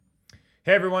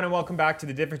Hey everyone, and welcome back to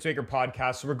the Difference Maker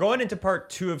podcast. So we're going into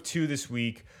part 2 of 2 this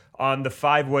week on the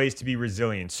 5 ways to be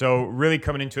resilient. So really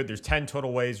coming into it, there's 10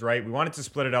 total ways, right? We wanted to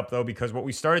split it up though, because what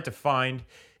we started to find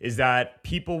is that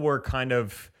people were kind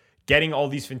of getting all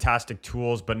these fantastic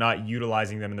tools, but not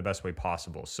utilizing them in the best way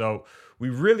possible. So we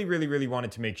really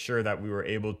wanted to make sure that we were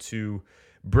able to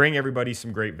bring everybody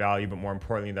some great value, but more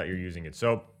importantly, that you're using it.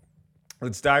 So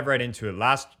let's dive right into it.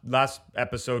 Last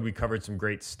episode, we covered some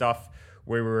great stuff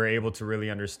where we were able to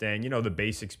really understand, the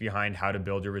basics behind how to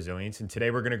build your resilience. And today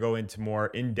we're going to go into more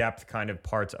in-depth kind of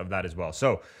parts of that as well.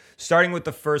 So starting with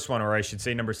the first one, or I should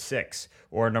say number 6,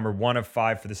 or number 1 of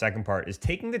 5 for the second part, is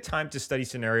taking the time to study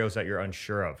scenarios that you're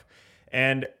unsure of.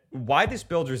 And why this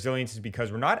builds resilience is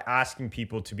because we're not asking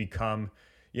people to become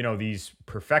these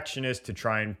perfectionists to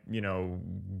try and,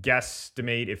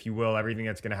 guesstimate, if you will, everything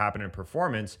that's going to happen in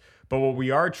performance. But what we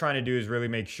are trying to do is really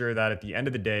make sure that at the end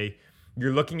of the day,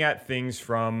 you're looking at things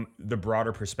from the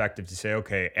broader perspective to say,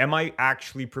 okay, am I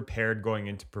actually prepared going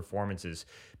into performances?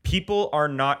 People are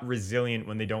not resilient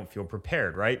when they don't feel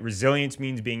prepared, right? Resilience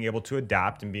means being able to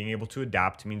adapt, and being able to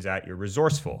adapt means that you're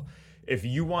resourceful. If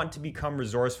you want to become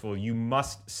resourceful, you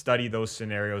must study those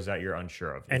scenarios that you're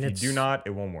unsure of. If you do not, it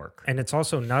won't work. And it's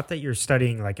also not that you're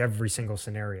studying like every single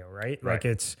scenario, right? Like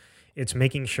it's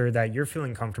making sure that you're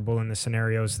feeling comfortable in the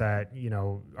scenarios that,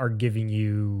 are giving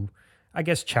you, I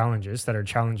guess, challenges that are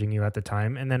challenging you at the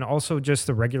time. And then also just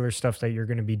the regular stuff that you're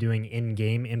going to be doing in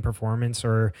game, in performance,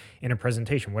 or in a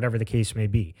presentation, whatever the case may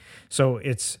be. So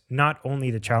it's not only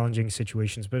the challenging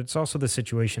situations, but it's also the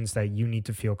situations that you need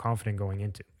to feel confident going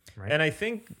into. Right? And I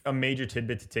think a major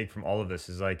tidbit to take from all of this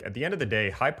is, like, at the end of the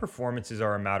day, high performances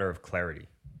are a matter of clarity,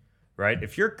 right?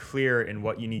 If you're clear in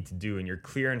what you need to do, and you're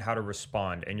clear in how to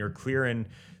respond, and you're clear in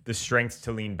the strengths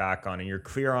to lean back on, and you're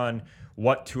clear on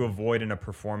what to avoid in a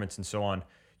performance and so on,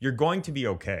 you're going to be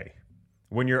okay.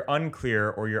 When you're unclear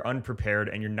or you're unprepared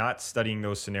and you're not studying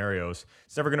those scenarios,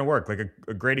 it's never going to work. Like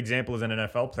a great example is an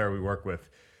NFL player we work with.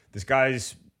 This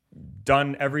guy's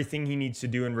done everything he needs to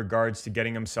do in regards to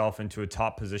getting himself into a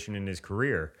top position in his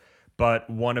career. But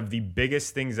one of the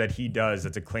biggest things that he does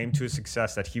that's a claim to his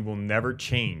success that he will never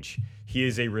change, he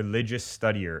is a religious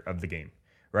studier of the game.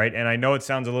 Right. And I know it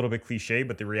sounds a little bit cliche,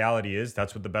 but the reality is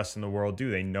that's what the best in the world do.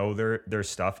 They know their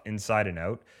stuff inside and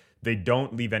out. They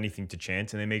don't leave anything to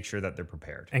chance, and they make sure that they're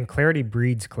prepared. And clarity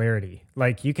breeds clarity.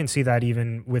 Like you can see that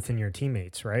even within your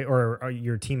teammates, right? Or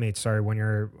your teammates, sorry, when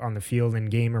you're on the field in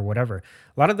game or whatever.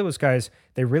 A lot of those guys,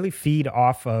 they really feed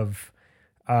off of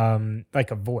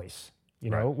like a voice.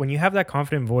 Right. When you have that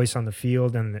confident voice on the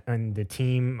field and the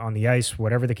team on the ice,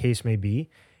 whatever the case may be,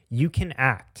 you can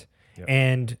act. Yep.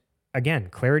 And again,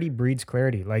 clarity breeds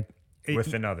clarity. Like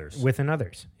within others. Within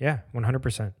others. Yeah,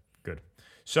 100%. Good.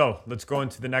 So let's go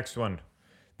into the next one.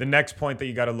 The next point that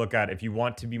you got to look at if you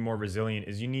want to be more resilient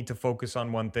is you need to focus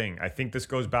on one thing. I think this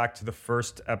goes back to the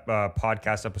first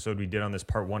podcast episode we did on this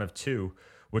part 1 of 2,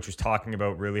 which was talking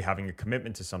about really having a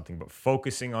commitment to something, but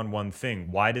focusing on one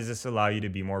thing. Why does this allow you to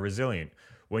be more resilient?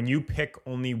 When you pick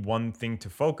only one thing to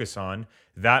focus on,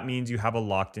 that means you have a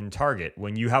locked-in target.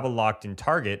 When you have a locked-in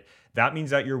target, that means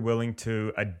that you're willing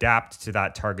to adapt to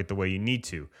that target the way you need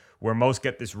to. Where most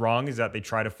get this wrong is that they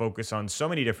try to focus on so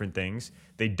many different things.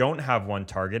 They don't have one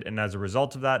target, and as a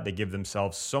result of that, they give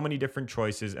themselves so many different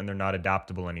choices, and they're not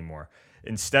adaptable anymore.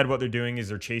 Instead, what they're doing is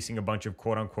they're chasing a bunch of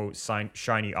quote-unquote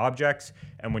shiny objects,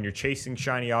 and when you're chasing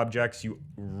shiny objects, you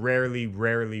rarely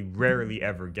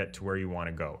ever get to where you want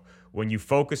to go. When you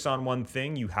focus on one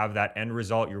thing, you have that end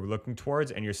result you're looking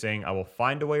towards, and you're saying, I will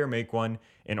find a way or make one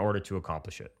in order to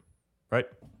accomplish it. Right?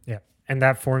 Yeah. And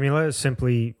that formula is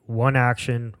simply one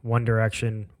action, one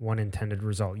direction, one intended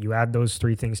result. You add those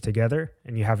 3 things together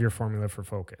and you have your formula for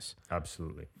focus.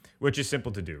 Absolutely. Which is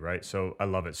simple to do, right? So I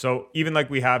love it. So even like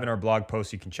we have in our blog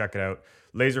post, you can check it out.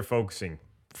 Laser focusing.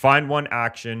 Find one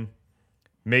action,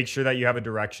 make sure that you have a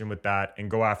direction with that,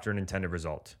 and go after an intended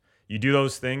result. You do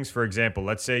those things. For example,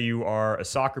 let's say you are a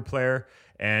soccer player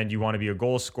and you want to be a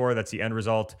goal scorer. That's the end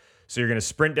result. So you're going to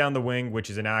sprint down the wing, which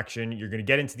is an action. You're going to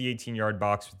get into the 18-yard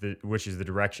box, which is the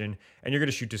direction, and you're going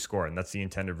to shoot to score, and that's the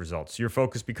intended result. So your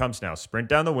focus becomes now sprint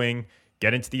down the wing,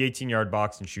 get into the 18-yard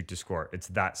box, and shoot to score. It's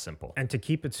that simple. And to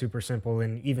keep it super simple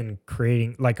and even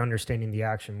creating, like understanding the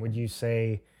action, would you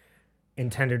say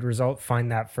intended result,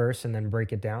 find that first and then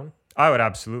break it down? I would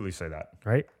absolutely say that.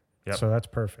 Right? Yep. So that's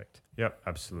perfect. Yep,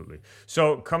 absolutely.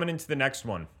 So coming into the next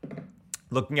one,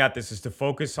 looking at this is to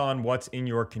focus on what's in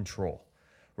your control.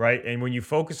 Right? And when you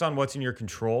focus on what's in your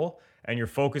control and you're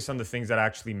focused on the things that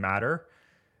actually matter,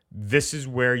 this is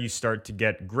where you start to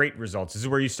get great results. This is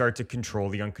where you start to control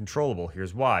the uncontrollable.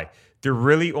 Here's why. There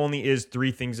really only is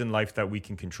 3 things in life that we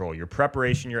can control: your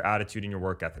preparation, your attitude, and your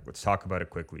work ethic. Let's talk about it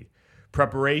quickly.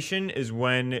 Preparation is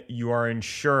when you are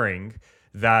ensuring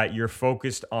that you're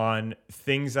focused on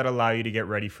things that allow you to get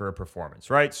ready for a performance,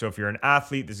 right? So if you're an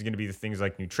athlete, this is going to be the things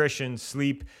like nutrition,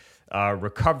 sleep,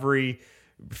 recovery,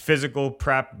 physical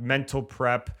prep, mental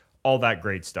prep, all that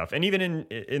great stuff. And even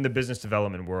in the business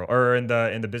development world, or in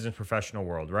the business professional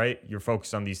world, right? You're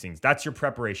focused on these things. That's your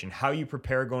preparation. How you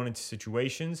prepare going into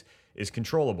situations is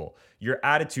controllable. Your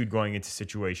attitude going into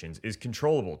situations is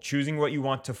controllable. Choosing what you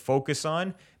want to focus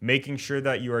on, making sure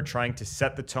that you are trying to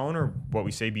set the tone, or what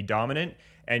we say, be dominant,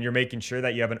 and you're making sure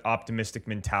that you have an optimistic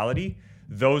mentality.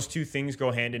 Those 2 things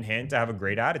go hand in hand to have a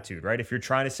great attitude, right? If you're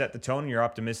trying to set the tone and you're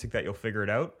optimistic that you'll figure it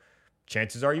out,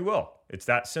 chances are you will. It's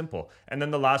that simple. And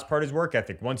then the last part is work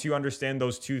ethic. Once you understand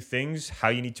those 2 things, how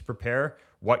you need to prepare,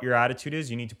 what your attitude is,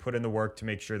 you need to put in the work to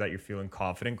make sure that you're feeling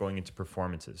confident going into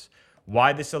performances.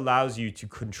 Why this allows you to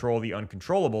control the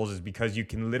uncontrollables is because you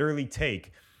can literally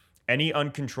take any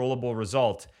uncontrollable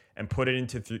result and put it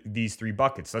into these 3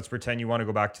 buckets. Let's pretend you want to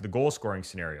go back to the goal scoring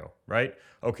scenario, right?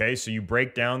 Okay, so you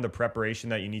break down the preparation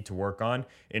that you need to work on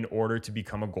in order to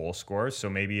become a goal scorer. So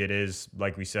maybe it is,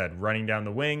 like we said, running down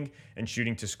the wing and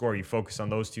shooting to score. You focus on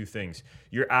those 2 things.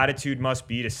 Your attitude must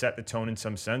be to set the tone in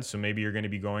some sense. So maybe you're going to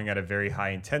be going at a very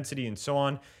high intensity and so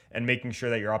on, and making sure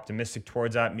that you're optimistic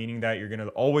towards that, meaning that you're going to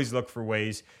always look for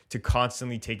ways to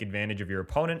constantly take advantage of your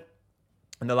opponent.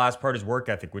 And the last part is work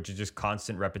ethic, which is just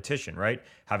constant repetition, right?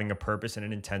 Having a purpose and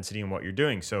an intensity in what you're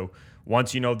doing. So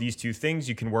once you know these 2 things,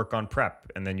 you can work on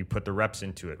prep, and then you put the reps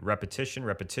into it. Repetition,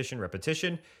 repetition,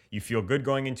 repetition. You feel good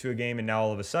going into a game, and now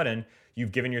all of a sudden,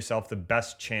 you've given yourself the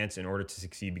best chance in order to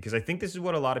succeed. Because I think this is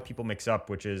what a lot of people mix up,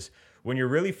 which is when you're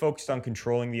really focused on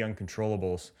controlling the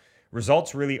uncontrollables,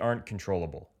 results really aren't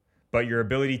controllable, but your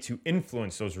ability to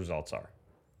influence those results are.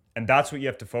 And that's what you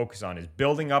have to focus on, is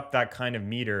building up that kind of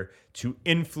meter to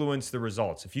influence the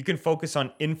results. If you can focus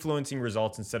on influencing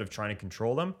results instead of trying to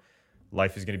control them,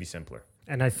 life is going to be simpler.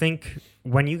 And I think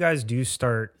when you guys do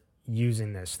start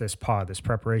using this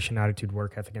preparation, attitude,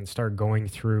 work ethic, and start going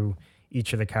through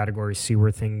each of the categories, see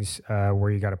where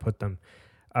you got to put them.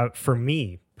 For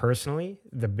me personally,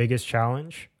 the biggest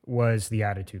challenge was the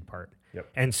attitude part.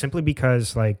 Yep. And simply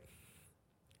because, like,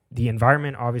 the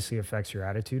environment obviously affects your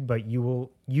attitude, but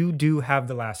you do have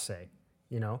the last say.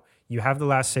 You have the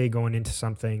last say going into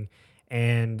something,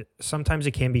 and sometimes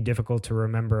it can be difficult to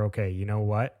remember, okay, you know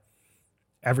what?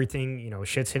 Everything,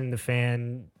 shit's hitting the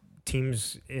fan,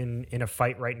 teams in a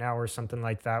fight right now or something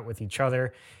like that with each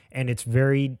other, and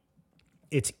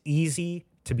it's easy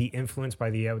to be influenced by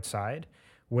the outside,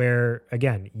 where,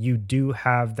 again, you do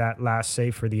have that last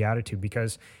say for the attitude,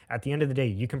 because at the end of the day,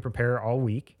 you can prepare all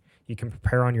week. You can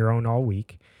prepare on your own all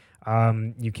week.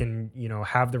 You can,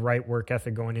 have the right work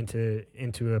ethic going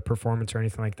into a performance or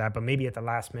anything like that. But maybe at the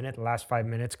last minute, the last 5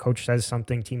 minutes, coach says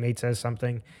something, teammate says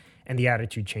something, and the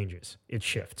attitude changes. It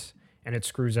shifts, and it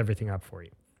screws everything up for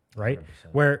you, right? 100%.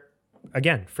 Where,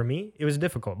 again, for me, it was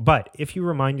difficult. But if you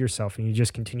remind yourself and you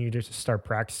just continue to start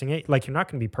practicing it, like, you're not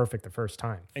going to be perfect the first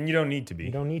time. And you don't need to be.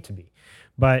 You don't need to be.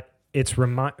 But it's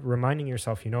reminding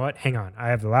yourself, you know what? Hang on. I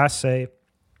have the last say.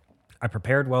 I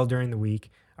prepared well during the week.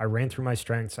 I ran through my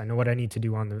strengths. I know what I need to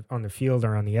do on the field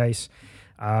or on the ice.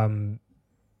 And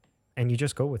you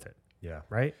just go with it. Yeah.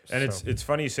 Right? And it's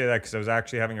funny you say that, because I was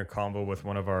actually having a convo with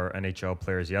one of our NHL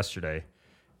players yesterday.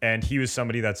 And he was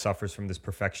somebody that suffers from this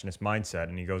perfectionist mindset.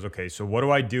 And he goes, okay, so what do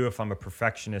I do if I'm a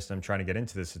perfectionist and I'm trying to get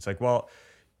into this? It's like, well,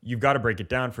 you've got to break it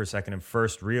down for a second and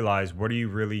first realize, what are you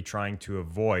really trying to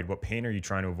avoid? What pain are you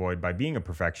trying to avoid by being a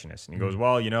perfectionist? And he goes,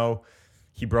 well,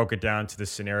 he broke it down to the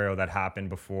scenario that happened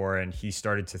before, and he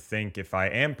started to think, if I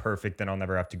am perfect, then I'll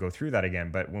never have to go through that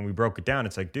again. But when we broke it down,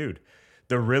 it's like, dude,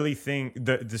 the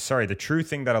true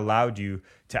thing that allowed you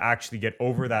to actually get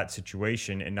over that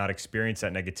situation and not experience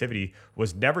that negativity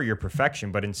was never your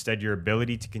perfection, but instead your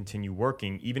ability to continue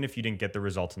working, even if you didn't get the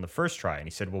results in the first try. And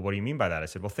he said, well, what do you mean by that? I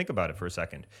said, well, think about it for a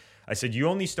second. I said, you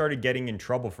only started getting in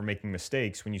trouble for making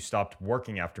mistakes when you stopped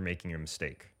working after making your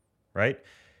mistake, right?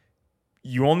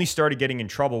 You only started getting in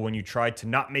trouble when you tried to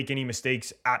not make any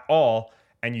mistakes at all,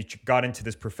 and you got into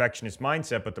this perfectionist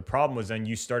mindset. But the problem was then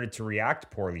you started to react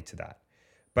poorly to that.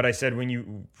 But I said, when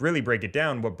you really break it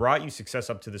down, what brought you success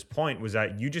up to this point was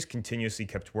that you just continuously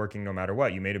kept working no matter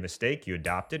what. You made a mistake, you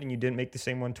adapted, and you didn't make the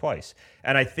same one twice.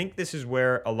 And I think this is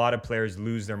where a lot of players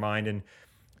lose their mind. And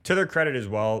to their credit as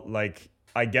well, like,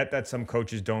 I get that some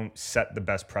coaches don't set the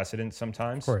best precedent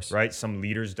sometimes, of course, right? Some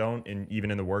leaders don't, and even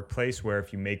in the workplace, where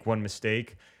if you make one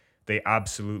mistake, they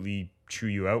absolutely chew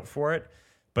you out for it.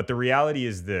 But the reality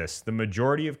is this: the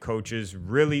majority of coaches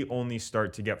really only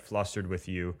start to get flustered with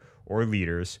you, or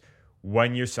leaders,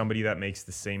 when you're somebody that makes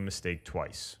the same mistake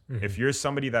twice. Mm-hmm. If you're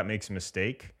somebody that makes a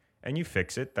mistake and you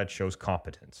fix it, that shows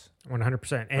competence.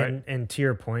 100%. And to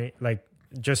your point, like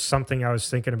just something I was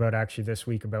thinking about actually this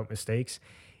week about mistakes,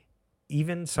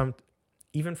 even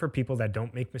for people that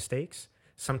don't make mistakes,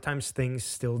 sometimes things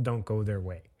still don't go their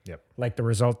way. Yep. Like the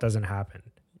result doesn't happen.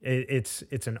 It's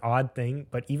an odd thing,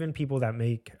 but even people that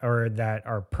make or that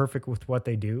are perfect with what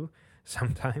they do,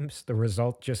 sometimes the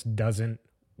result just doesn't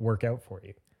work out for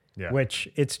you. Yeah. Which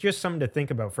it's just something to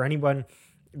think about for anyone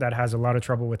that has a lot of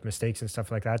trouble with mistakes and stuff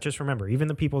like that. Just remember, even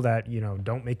the people that,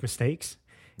 don't make mistakes,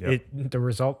 the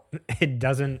result, it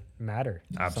doesn't matter.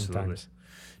 Absolutely. Sometimes.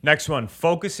 Next one,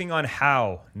 focusing on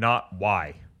how, not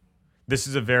why. This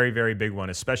is a very, very big one,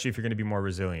 especially if you're going to be more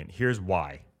resilient. Here's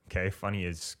why. Okay, funny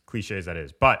as cliche as that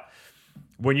is. But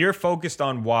when you're focused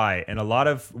on why, and a lot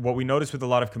of what we notice with a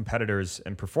lot of competitors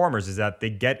and performers is that they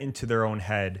get into their own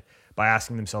head by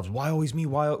asking themselves, why always me?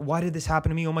 Why did this happen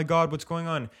to me? Oh my God, what's going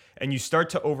on? And you start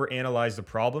to overanalyze the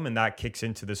problem, and that kicks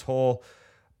into this whole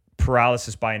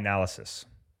paralysis by analysis,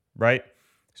 right?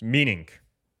 Meaning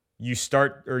you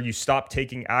stop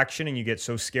taking action, and you get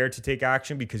so scared to take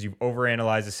action because you've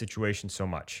overanalyzed the situation so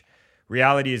much.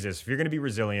 Reality is this: if you're going to be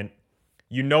resilient,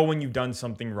 you know when you've done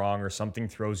something wrong or something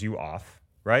throws you off,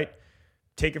 right?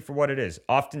 Take it for what it is.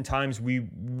 Oftentimes, we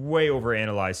way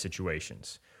overanalyze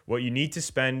situations. What you need to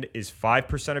spend is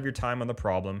 5% of your time on the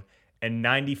problem and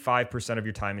 95% of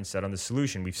your time instead on the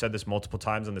solution. We've said this multiple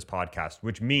times on this podcast,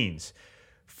 which means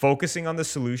focusing on the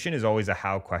solution is always a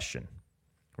how question,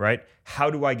 right? How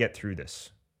do I get through this?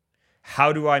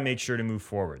 How do I make sure to move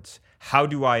forwards? How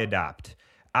do I adapt?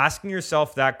 Asking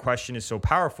yourself that question is so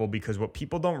powerful because what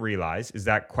people don't realize is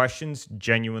that questions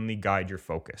genuinely guide your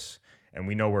focus. And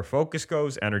we know where focus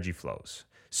goes, energy flows.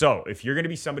 So if you're going to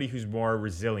be somebody who's more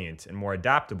resilient and more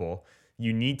adaptable,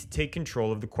 you need to take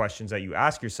control of the questions that you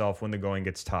ask yourself when the going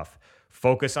gets tough.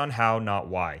 Focus on how, not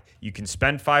why. You can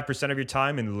spend 5% of your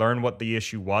time and learn what the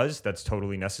issue was. That's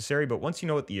totally necessary. But once you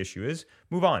know what the issue is,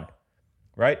 move on,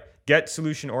 right? Get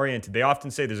solution oriented. They often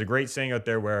say, there's a great saying out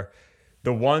there where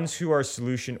the ones who are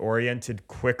solution oriented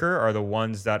quicker are the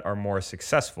ones that are more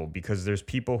successful, because there's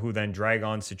people who then drag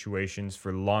on situations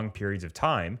for long periods of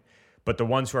time. But the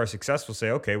ones who are successful say,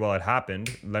 okay, well, it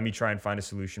happened. Let me try and find a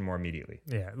solution more immediately.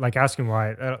 Yeah, like asking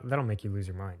why, that'll make you lose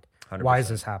your mind. 100%. Why is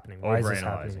this happening? Why is this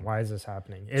happening? Why is this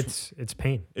happening? It's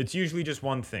pain. It's usually just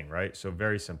one thing, right? So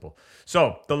very simple.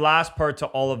 So the last part to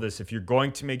all of this, if you're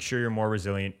going to make sure you're more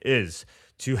resilient, is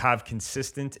to have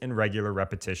consistent and regular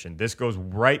repetition. This goes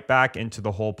right back into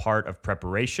the whole part of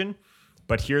preparation,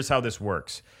 but here's how this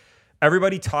works.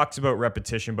 Everybody talks about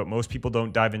repetition, but most people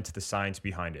don't dive into the science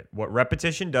behind it. What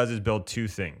repetition does is build two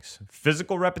things.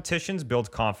 Physical repetitions build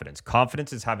confidence.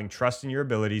 Confidence is having trust in your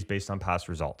abilities based on past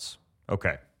results.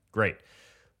 Okay, great.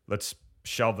 Let's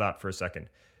shelve that for a second.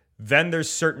 Then there's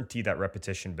certainty that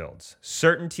repetition builds.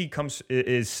 Certainty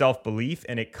is self-belief,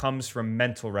 and it comes from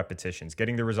mental repetitions,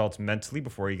 getting the results mentally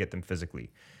before you get them physically.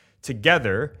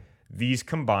 Together, these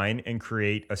combine and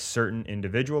create a certain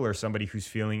individual or somebody who's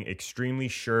feeling extremely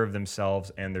sure of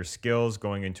themselves and their skills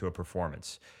going into a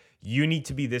performance. You need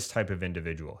to be this type of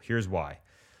individual. Here's why.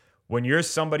 When you're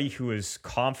somebody who is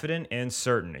confident and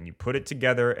certain, and you put it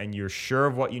together and you're sure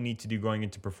of what you need to do going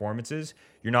into performances,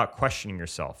 you're not questioning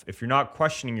yourself. If you're not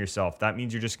questioning yourself, that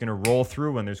means you're just going to roll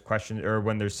through when there's questions or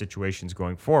when there's situations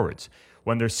going forwards.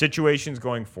 When there's situations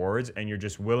going forwards and you're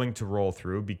just willing to roll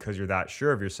through because you're that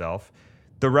sure of yourself,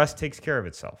 the rest takes care of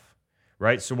itself,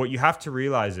 right? So what you have to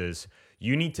realize is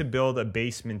you need to build a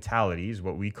base mentality, is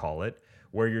what we call it,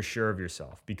 where you're sure of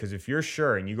yourself. Because if you're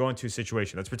sure and you go into a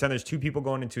situation, let's pretend there's two people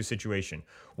going into a situation.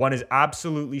 One is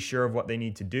absolutely sure of what they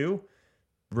need to do,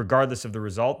 regardless of the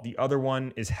result. The other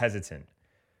one is hesitant.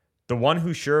 The one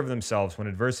who's sure of themselves when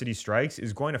adversity strikes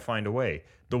is going to find a way.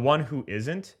 The one who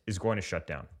isn't is going to shut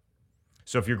down.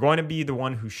 So if you're going to be the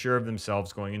one who's sure of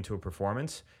themselves going into a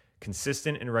performance,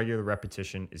 consistent and regular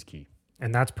repetition is key.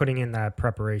 And that's putting in that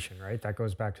preparation, right? That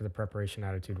goes back to the preparation,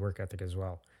 attitude, work ethic as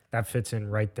well. That fits in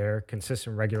right there.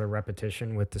 Consistent, regular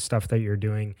repetition with the stuff that you're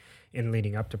doing in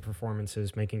leading up to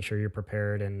performances, making sure you're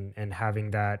prepared and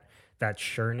having that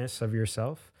sureness of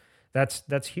yourself.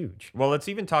 That's huge. Well, let's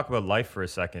even talk about life for a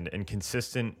second, and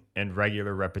consistent and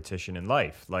regular repetition in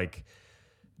life, like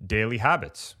daily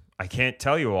habits. I can't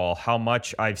tell you all how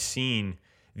much I've seen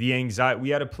the anxiety. We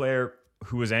had a player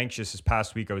who was anxious this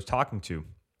past week I was talking to,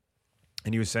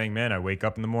 and he was saying, man, I wake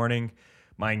up in the morning,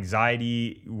 my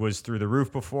anxiety was through the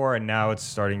roof before, and now it's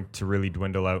starting to really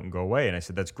dwindle out and go away. And I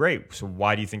said, that's great. So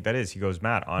why do you think that is? He goes,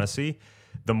 Matt, honestly,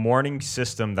 the morning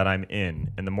system that I'm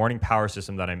in and the morning power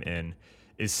system that I'm in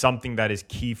is something that is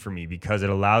key for me because it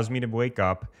allows me to wake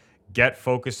up, get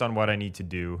focused on what I need to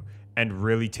do, and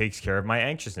really takes care of my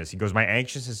anxiousness. He goes, my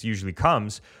anxiousness usually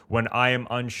comes when I am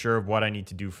unsure of what I need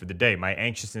to do for the day. My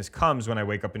anxiousness comes when I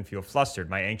wake up and feel flustered.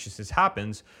 My anxiousness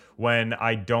happens when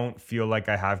I don't feel like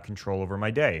I have control over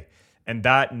my day. And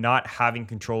that not having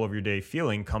control of your day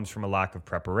feeling comes from a lack of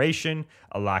preparation,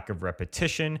 a lack of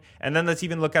repetition. And then let's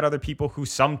even look at other people who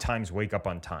sometimes wake up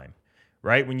on time,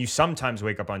 right? When you sometimes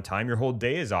wake up on time, your whole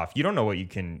day is off. You don't know what you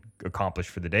can accomplish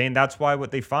for the day. And that's why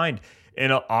what they find,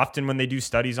 and often when they do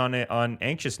studies on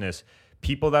anxiousness,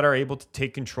 people that are able to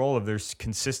take control of their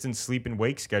consistent sleep and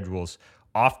wake schedules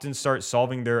often start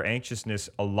solving their anxiousness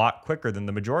a lot quicker than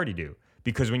the majority do.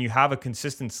 Because when you have a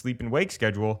consistent sleep and wake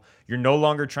schedule, you're no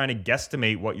longer trying to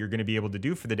guesstimate what you're going to be able to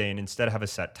do for the day and instead have a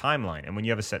set timeline. And when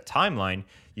you have a set timeline,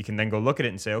 you can then go look at it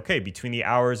and say, okay, between the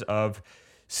hours of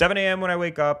 7 a.m. when I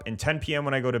wake up and 10 p.m.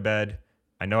 when I go to bed,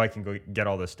 I know I can go get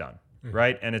all this done,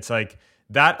 right? And it's like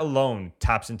that alone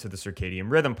taps into the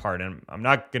circadian rhythm part. And I'm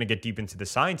not going to get deep into the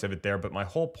science of it there, but my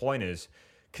whole point is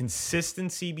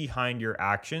consistency behind your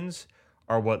actions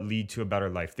are what lead to a better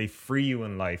life. They free you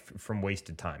in life from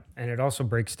wasted time. And it also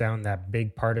breaks down that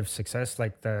big part of success,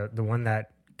 like the one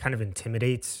that kind of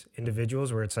intimidates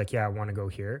individuals where it's like, yeah, I want to go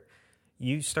here.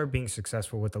 You start being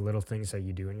successful with the little things that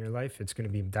you do in your life, it's going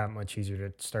to be that much easier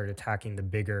to start attacking the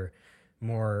bigger,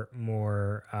 more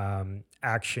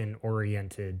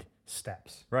action-oriented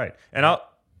steps. Right. And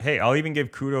I'll even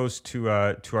give kudos to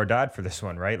our dad for this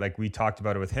one, right? Like we talked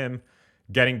about it with him,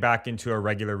 getting back into a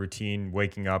regular routine,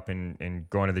 waking up and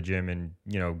going to the gym and,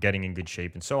 getting in good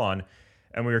shape and so on.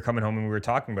 And we were coming home and we were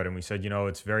talking about it and we said,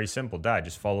 it's very simple, Dad,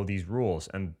 just follow these rules.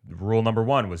 And rule number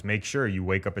 1 was make sure you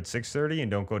wake up at 6:30 and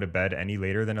don't go to bed any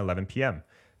later than 11 p.m.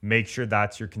 Make sure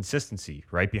that's your consistency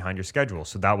right behind your schedule.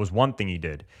 So that was one thing he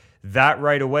did. That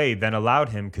right away then allowed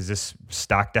him, because this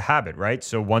stacked a habit, right?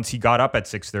 So once he got up at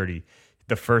 6:30,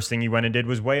 the first thing he went and did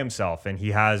was weigh himself. And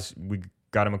we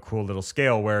got him a cool little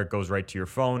scale where it goes right to your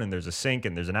phone and there's a sync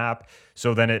and there's an app.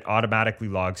 So then it automatically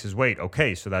logs his weight.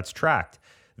 Okay, so that's tracked.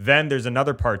 Then there's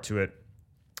another part to it.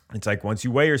 It's like once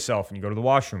you weigh yourself and you go to the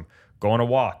washroom, go on a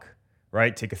walk,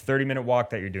 right? Take a 30-minute walk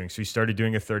that you're doing. So he started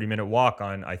doing a 30-minute walk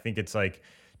on, I think it's like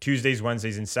Tuesdays,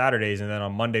 Wednesdays, and Saturdays. And then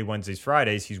on Monday, Wednesdays,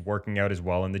 Fridays, he's working out as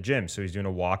well in the gym. So he's doing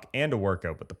a walk and a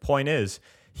workout. But the point is,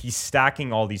 he's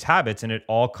stacking all these habits and it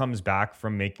all comes back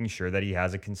from making sure that he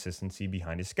has a consistency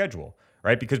behind his schedule,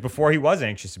 right? Because before he was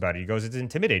anxious about it, he goes, it's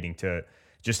intimidating to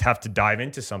just have to dive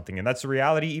into something. And that's the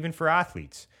reality even for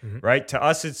athletes, right? To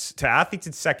athletes,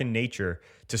 it's second nature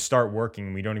to start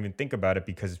working. We don't even think about it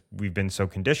because we've been so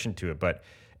conditioned to it. But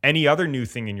any other new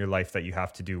thing in your life that you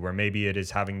have to do, where maybe it is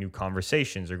having new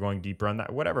conversations or going deeper on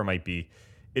that, whatever it might be,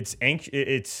 it's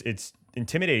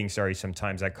intimidating,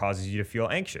 sometimes that causes you to feel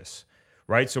anxious,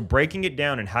 right? So breaking it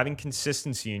down and having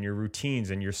consistency in your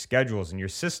routines and your schedules and your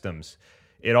systems,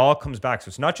 it all comes back. So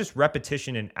it's not just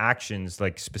repetition in actions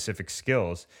like specific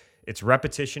skills. It's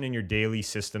repetition in your daily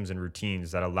systems and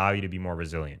routines that allow you to be more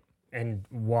resilient. And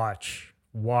watch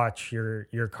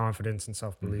your confidence and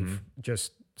self-belief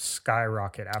just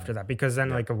skyrocket after that. Because then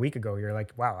like a week ago, you're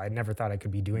like, wow, I never thought I could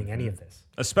be doing any of this.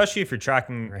 Especially if you're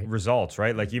tracking results,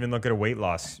 right? Like even look at a weight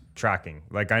loss tracking.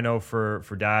 Like I know for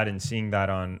Dad, and seeing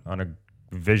that on a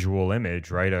visual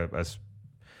image, right?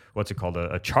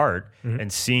 A chart,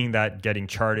 and seeing that getting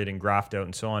charted and graphed out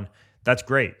and so on, that's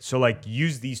great. So like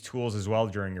use these tools as well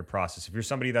during your process. If you're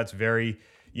somebody that's very,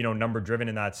 number driven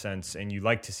in that sense and you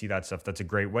like to see that stuff, that's a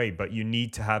great way, but you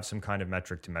need to have some kind of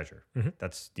metric to measure.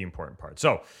 That's the important part.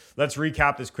 So let's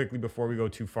recap this quickly before we go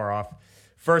too far off.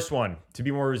 First one, to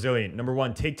be more resilient. Number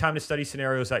 1, take time to study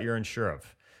scenarios that you're unsure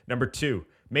of. Number 2,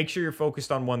 make sure you're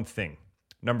focused on one thing.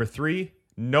 Number 3,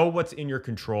 know what's in your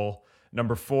control.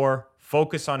 Number 4,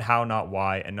 focus on how, not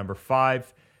why. And number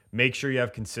 5, make sure you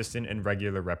have consistent and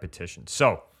regular repetition.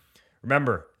 So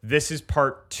remember, this is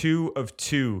part 2 of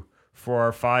 2 for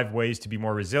our 5 ways to be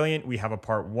more resilient. We have a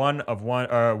part 1 of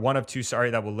 2,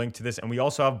 that will link to this. And we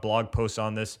also have blog posts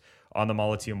on this on the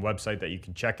Molliteum website that you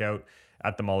can check out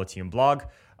at the Molliteum blog.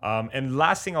 And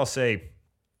last thing I'll say,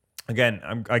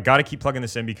 again, I got to keep plugging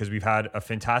this in because we've had a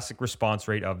fantastic response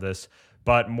rate of this.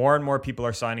 But more and more people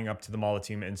are signing up to the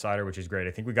Molliteum Insider, which is great.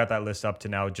 I think we got that list up to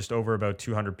now just over about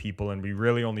 200 people, and we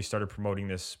really only started promoting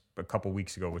this a couple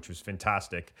weeks ago, which was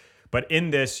fantastic. But in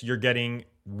this, you're getting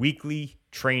weekly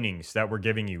trainings that we're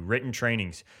giving you, written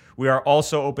trainings. We are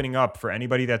also opening up for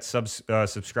anybody that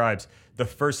subscribes the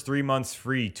first 3 months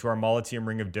free to our Molliteum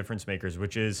Ring of Difference Makers,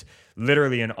 which is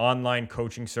literally an online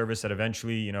coaching service that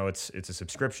eventually, you know, it's a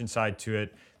subscription side to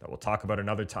it that we'll talk about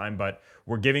another time. But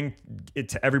we're giving it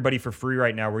to everybody for free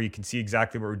right now, where you can see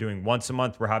exactly what we're doing. Once a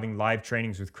month, we're having live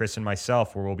trainings with Chris and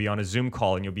myself, where we'll be on a Zoom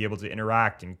call and you'll be able to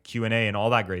interact and Q&A and all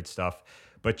that great stuff.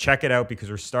 But check it out, because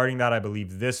we're starting that, I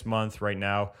believe, this month right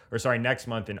now, or sorry, next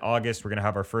month in August. We're going to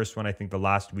have our first one, I think the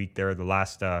last week there, the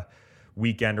last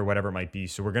weekend or whatever it might be.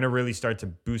 So we're going to really start to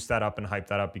boost that up and hype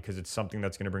that up, because it's something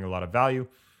that's going to bring a lot of value.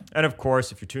 And of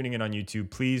course, if you're tuning in on YouTube,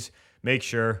 please make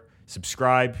sure,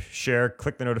 subscribe, share,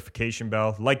 click the notification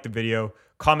bell, like the video,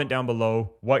 comment down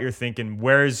below what you're thinking.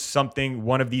 Where's something,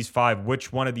 one of these 5,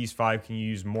 which one of these 5 can you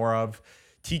use more of?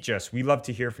 Teach us. We love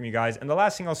to hear from you guys. And the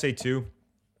last thing I'll say too,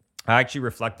 I actually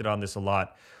reflected on this a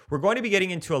lot. We're going to be getting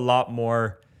into a lot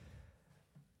more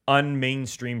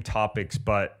unmainstream topics,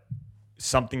 but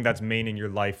something that's main in your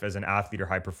life as an athlete or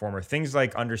high performer. Things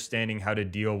like understanding how to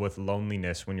deal with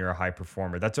loneliness when you're a high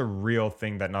performer. That's a real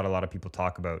thing that not a lot of people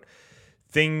talk about.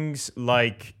 Things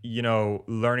like, you know,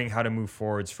 learning how to move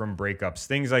forwards from breakups.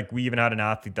 Things like, we even had an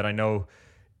athlete that I know,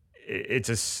 it's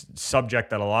a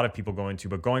subject that a lot of people go into,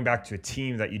 but going back to a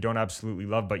team that you don't absolutely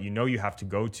love, but you know you have to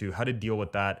go to, how to deal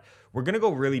with that. We're going to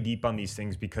go really deep on these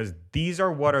things, because these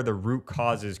are what are the root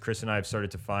causes Chris and I have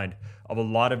started to find of a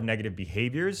lot of negative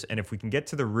behaviors. And if we can get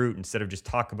to the root instead of just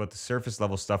talk about the surface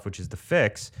level stuff, which is the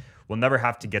fix, we'll never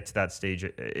have to get to that stage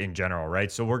in general,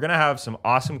 right? So we're going to have some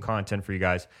awesome content for you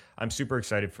guys. I'm super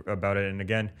excited about it. And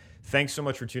again, thanks so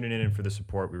much for tuning in and for the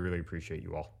support. We really appreciate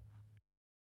you all.